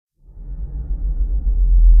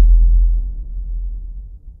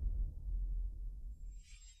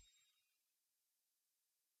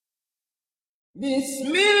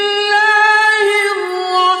بسم الله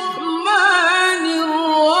الرحمن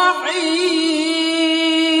الرحيم.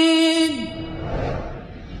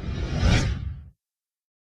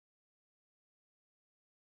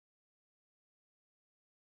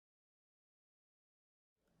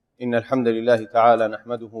 إن الحمد لله تعالى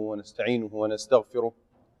نحمده ونستعينه ونستغفره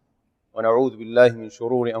ونعوذ بالله من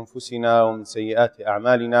شرور أنفسنا ومن سيئات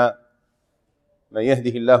أعمالنا. من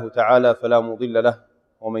يهده الله تعالى فلا مضل له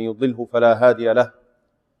ومن يضله فلا هادي له،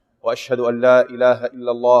 وأشهد أن لا إله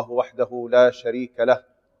إلا الله وحده لا شريك له،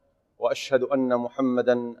 وأشهد أن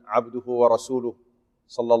محمدا عبده ورسوله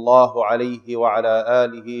صلى الله عليه وعلى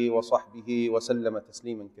آله وصحبه وسلم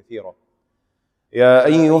تسليما كثيرا. يا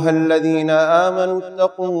أيها الذين آمنوا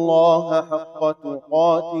اتقوا الله حق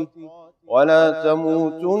تقاته ولا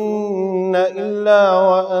تموتن إلا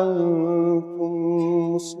وأنتم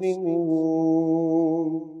مسلمون.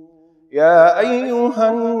 يا أيها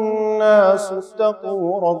الناس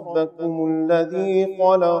اتقوا ربكم الذي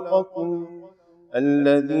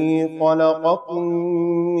خلقكم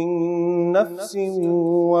من نفس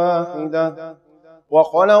واحدة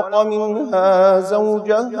وخلق منها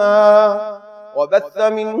زوجها وبث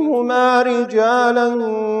منهما رجالا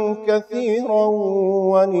كثيرا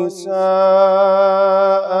ونساء،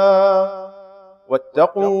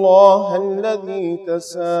 واتقوا الله الذي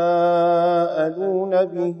تساءلون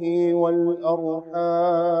به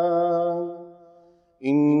والأرحام،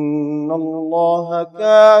 إن الله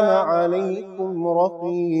كان عليكم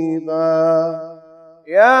رقيبا.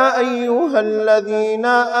 يا أيها الذين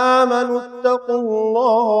آمنوا اتقوا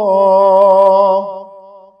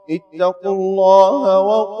الله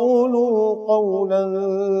وقولوا قولا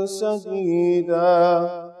سديدا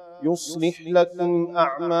يصلح لكم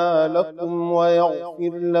أعمالكم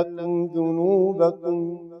ويغفر لكم ذنوبكم،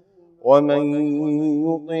 ومن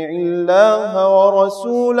يطع الله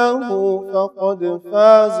ورسوله فقد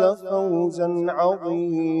فاز فوزا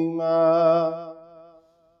عظيما.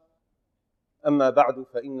 أما بعد،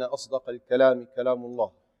 فإن أصدق الكلام كلام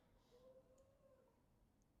الله،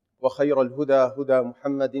 وخير الهدى هدى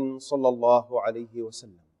محمد صلى الله عليه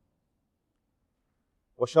وسلم،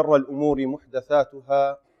 وشر الأمور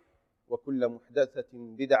محدثاتها، وكل محدثة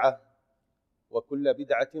بدعة، وكل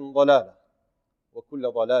بدعة ضلالة،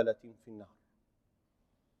 وكل ضلالة في النار.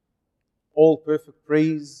 All perfect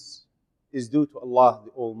praise is due to Allah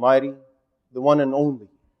the Almighty, the one and only,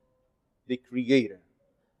 the Creator.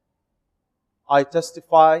 I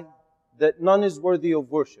testify that none is worthy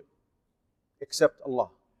of worship except Allah.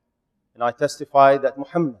 And I testify that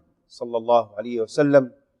Muhammad sallallahu alayhi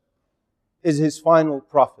wasallam is his final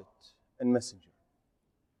prophet and messenger.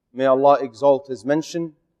 May Allah exalt his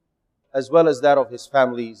mention as well as that of his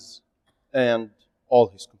families and all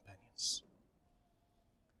his companions.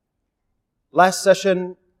 Last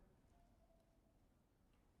session,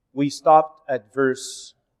 we stopped at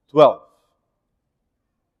verse 12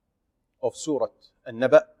 of Surah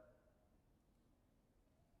An-Naba,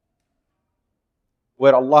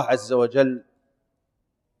 where Allah Azza wa Jal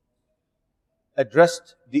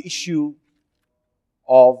addressed the issue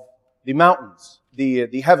of the mountains,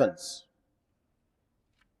 the heavens.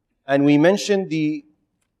 And we mentioned the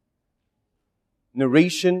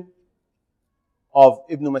narration of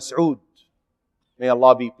Ibn Mas'ud, may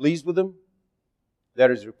Allah be pleased with him,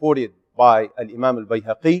 that is reported by Al-Imam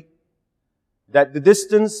Al-Bayhaqi, that the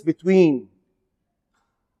distance between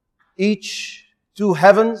each two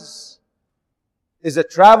heavens is a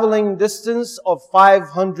traveling distance of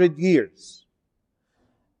 500 years.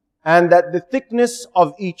 And that the thickness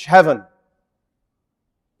of each heaven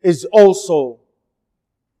is also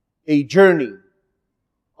a journey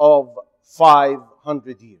of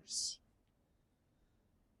 500 years.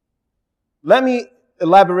 Let me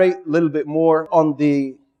elaborate a little bit more on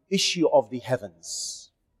the issue of the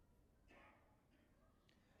heavens.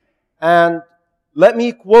 And let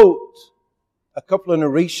me quote a couple of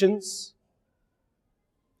narrations,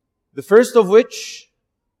 the first of which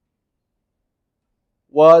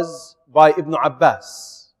was by Ibn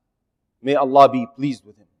Abbas, may Allah be pleased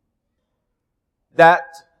with him, that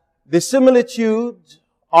the similitude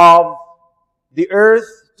of the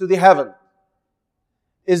earth to the heaven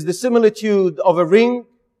is the similitude of a ring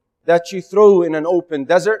that you throw in an open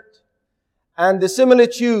desert, and the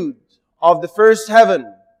similitude of the first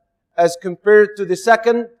heaven as compared to the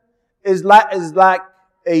second is like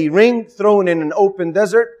a ring thrown in an open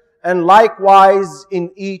desert, and likewise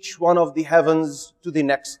in each one of the heavens to the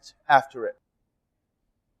next after it.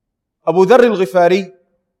 Abu Dharr al-Ghifari,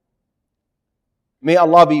 may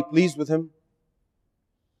Allah be pleased with him,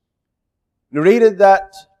 narrated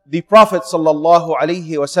that the Prophet sallallahu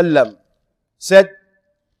alaihi wasallam said,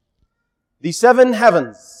 the seven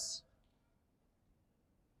heavens,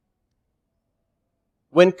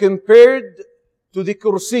 when compared to the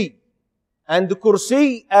kursi, and the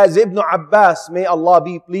kursi, as Ibn Abbas, may Allah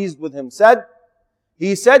be pleased with him, said,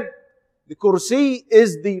 he said, the kursi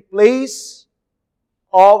is the place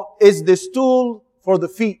is the stool for the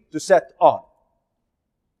feet to set on.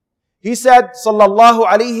 He said, sallallahu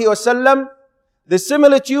alaihi wasallam, the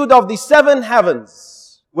similitude of the seven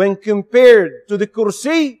heavens, when compared to the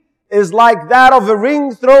kursi, is like that of a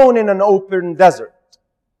ring thrown in an open desert.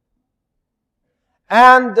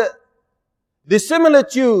 And the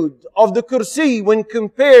similitude of the kursi when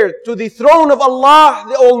compared to the throne of Allah,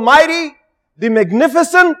 the Almighty, the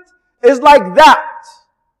Magnificent, is like that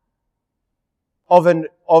of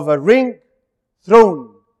a ring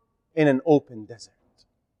thrown in an open desert.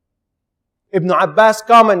 Ibn Abbas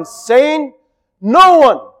comments saying, no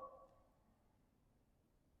one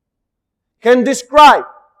can describe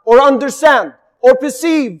or understand or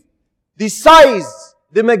perceive the size,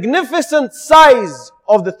 the magnificent size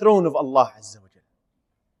of the throne of Allah Azza wa Jalla.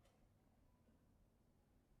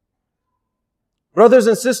 Brothers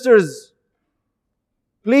and sisters,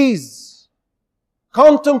 please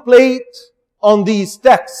contemplate on these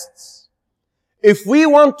texts. If we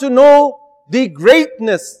want to know the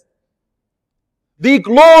greatness, the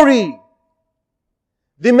glory,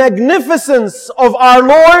 the magnificence of our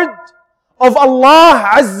Lord, of Allah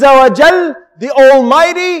Azza wa Jal, the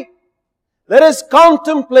Almighty, let us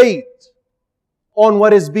contemplate on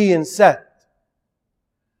what is being said.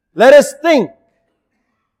 Let us think.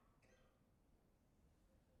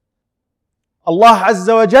 Allah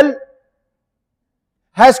Azza wa Jal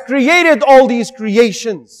has created all these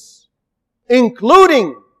creations,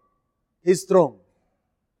 including His throne.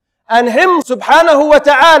 And Him subhanahu wa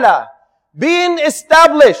ta'ala being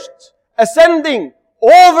established, ascending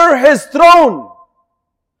over His throne,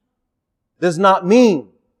 does not mean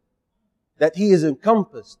that He is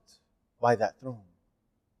encompassed by that throne.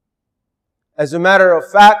 As a matter of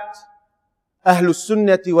fact, Ahlul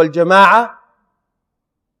Sunnati wal Jama'ah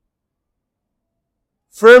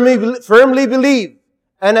firmly believe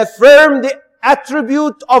and affirm the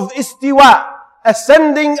attribute of istiwa,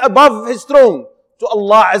 ascending above His throne to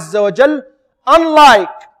Allah Azza wa Jal, unlike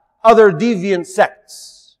other deviant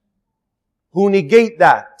sects who negate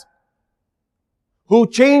that, who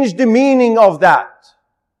change the meaning of that.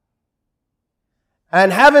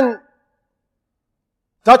 And having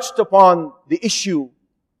touched upon the issue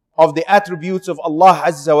of the attributes of Allah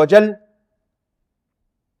Azza wa Jal,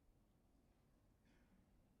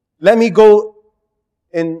 let me go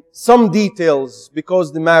in some details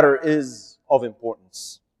because the matter is of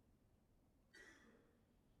importance.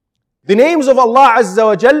 The names of Allah Azza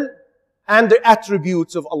wa Jal and the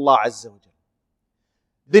attributes of Allah Azza wa Jal.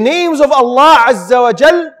 The names of Allah Azza wa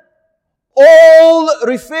Jal all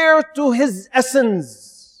refer to His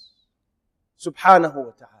essence, subhanahu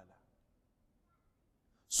wa ta'ala.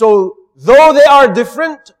 So, though they are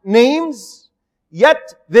different names,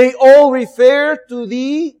 yet they all refer to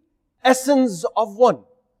the essence of one,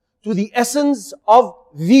 to the essence of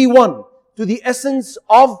the one, to the essence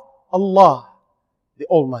of Allah, the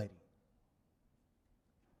Almighty.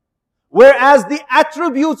 Whereas the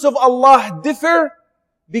attributes of Allah differ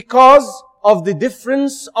because of the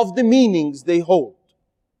difference of the meanings they hold.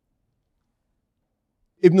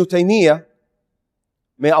 Ibn Taymiyyah,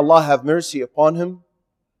 may Allah have mercy upon him,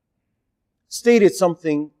 stated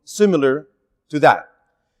something similar to that.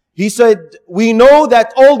 He said, we know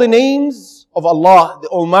that all the names of Allah, the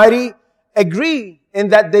Almighty, agree in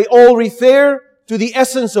that they all refer to the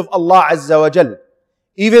essence of Allah Azza wa Jal.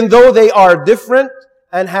 Even though they are different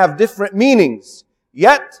and have different meanings,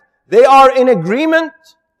 yet they are in agreement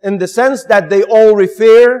in the sense that they all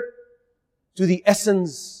refer to the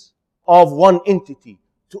essence of one entity,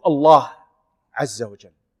 to Allah Azza wa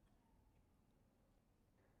Jal.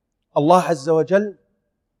 Allah Azza wa Jal.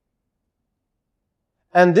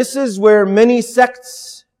 And this is where many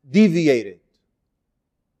sects deviated.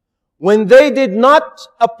 When they did not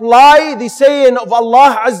apply the saying of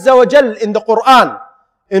Allah Azza wa Jal in the Quran,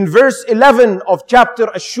 in verse 11 of chapter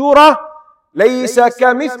Ash-Shura, لَيْسَ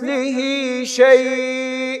كَمِثْلِهِ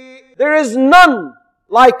شَيْءٍ. There is none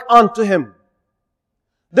like unto Him.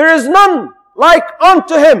 There is none like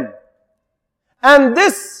unto Him. And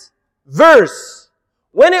this verse,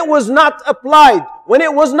 when it was not applied, when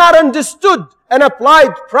it was not understood and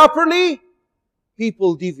applied properly,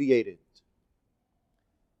 people deviated.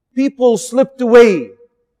 People slipped away.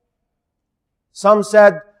 Some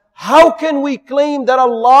said, how can we claim that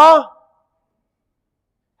Allah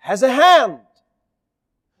has a hand?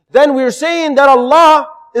 Then we're saying that Allah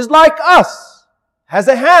is like us, has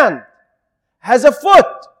a hand. has a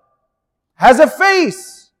foot, has a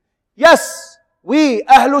face. Yes, we,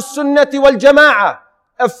 Ahlul Sunnati wal Jama'ah,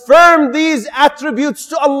 affirm these attributes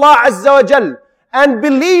to Allah Azza wa Jal and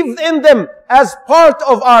believe in them as part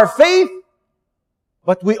of our faith.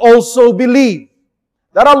 But we also believe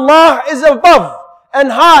that Allah is above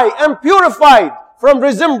and high and purified from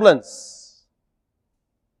resemblance,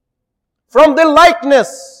 from the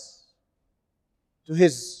likeness to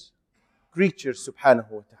His creatures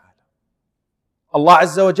subhanahu wa ta'ala. Allah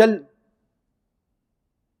Azza wa Jal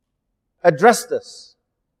addressed us,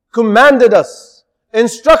 commanded us,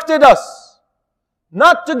 instructed us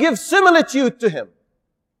not to give similitude to Him.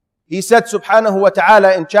 He said subhanahu wa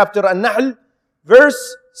ta'ala in chapter An-Nahl,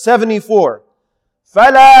 verse 74,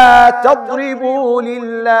 فَلَا تَضْرِبُوا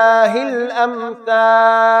لِلَّهِ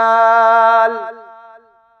الْأَمْثَالِ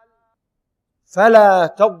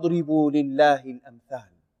فَلَا تَضْرِبُوا لِلَّهِ الْأَمْثَالِ.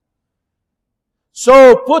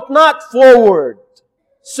 So put not forward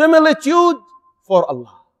similitude for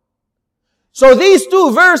Allah. So these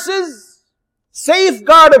two verses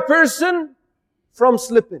safeguard a person from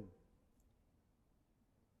slipping.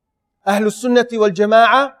 Ahlul Sunnati wal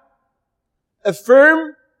Jama'ah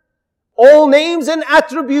affirm all names and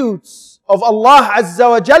attributes of Allah Azza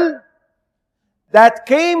wa Jal that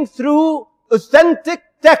came through authentic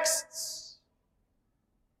texts.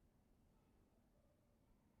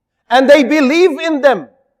 And they believe in them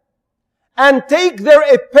and take their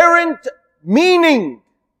apparent meaning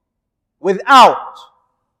without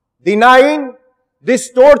denying,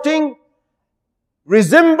 distorting,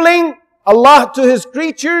 resembling Allah to His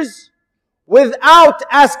creatures, without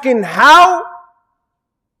asking how,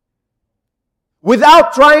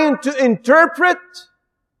 without trying to interpret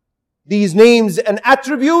these names and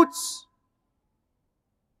attributes,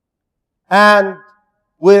 and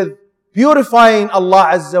with purifying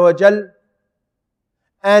Allah Azza wa Jal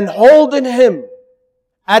and holding Him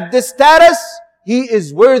at the status He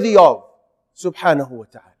is worthy of, subhanahu wa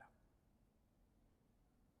ta'ala.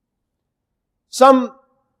 Some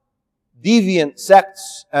deviant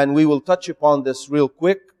sects, and we will touch upon this real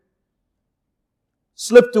quick,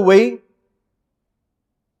 slipped away.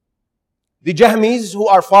 The Jahmis, who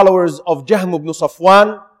are followers of Jahm ibn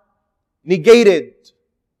Safwan, negated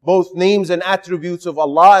both names and attributes of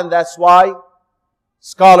Allah, and that's why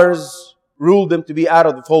scholars ruled them to be out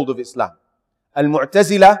of the fold of Islam.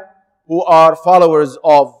 Al-Mu'tazila, who are followers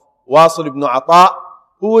of Wasil ibn Ata,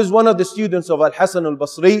 who is one of the students of Al-Hasan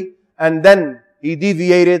al-Basri, and then he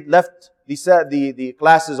deviated, left the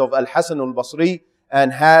classes of Al-Hasan al-Basri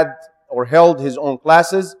and had or held his own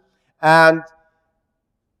classes. And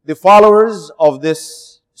the followers of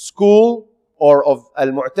this school or of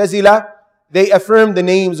Al-Mu'tazila, they affirm the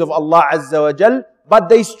names of Allah Azza wa Jal, but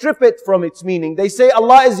they strip it from its meaning. They say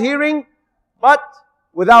Allah is hearing, but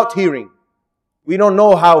without hearing. We don't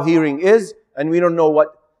know how hearing is, and we don't know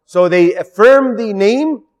what. So they affirm the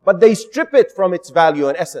name, but they strip it from its value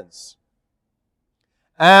and essence.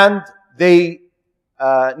 And they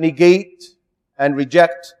negate and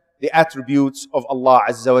reject the attributes of Allah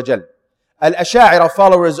Azza wa Jal. Al-Ash'ari,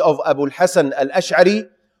 followers of Abu al-Hasan al-Ash'ari,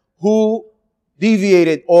 who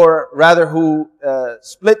deviated, or rather who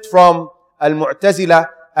split from Al-Mu'tazila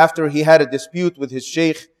after he had a dispute with his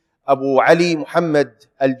Shaykh Abu Ali Muhammad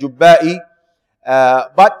al-Jubba'i.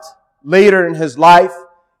 But later in his life,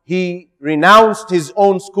 he renounced his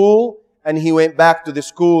own school and he went back to the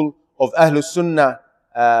school of Ahlul Sunnah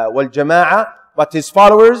wal Jama'ah. But his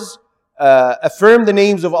followers affirm the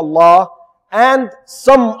names of Allah and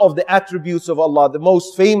some of the attributes of Allah. The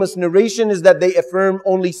most famous narration is that they affirm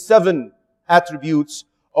only 7 attributes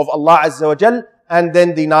of Allah Azza wa Jal and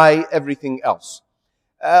then deny everything else.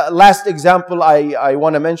 Last example I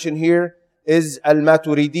want to mention here is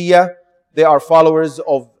Al-Maturidiyya. They are followers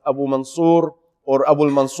of Abu Mansur or Abu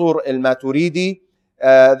al-Mansur al-Maturidi.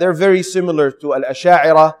 They're very similar to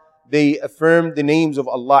Al-Ash'ari. They affirm the names of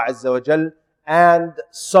Allah Azza wa Jal and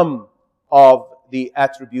some of the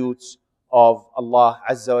attributes of Allah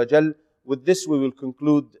Azza wa Jal. With this we will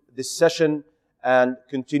conclude this session and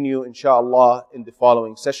continue inshallah in the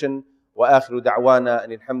following session. وآخر دعوانا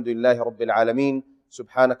أن الحمد لله رب العالمين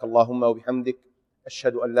سبحانك اللهم وبحمدك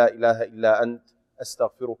أشهد أن لا إله إلا أنت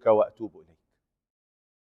أستغفرك وأتوب إليك.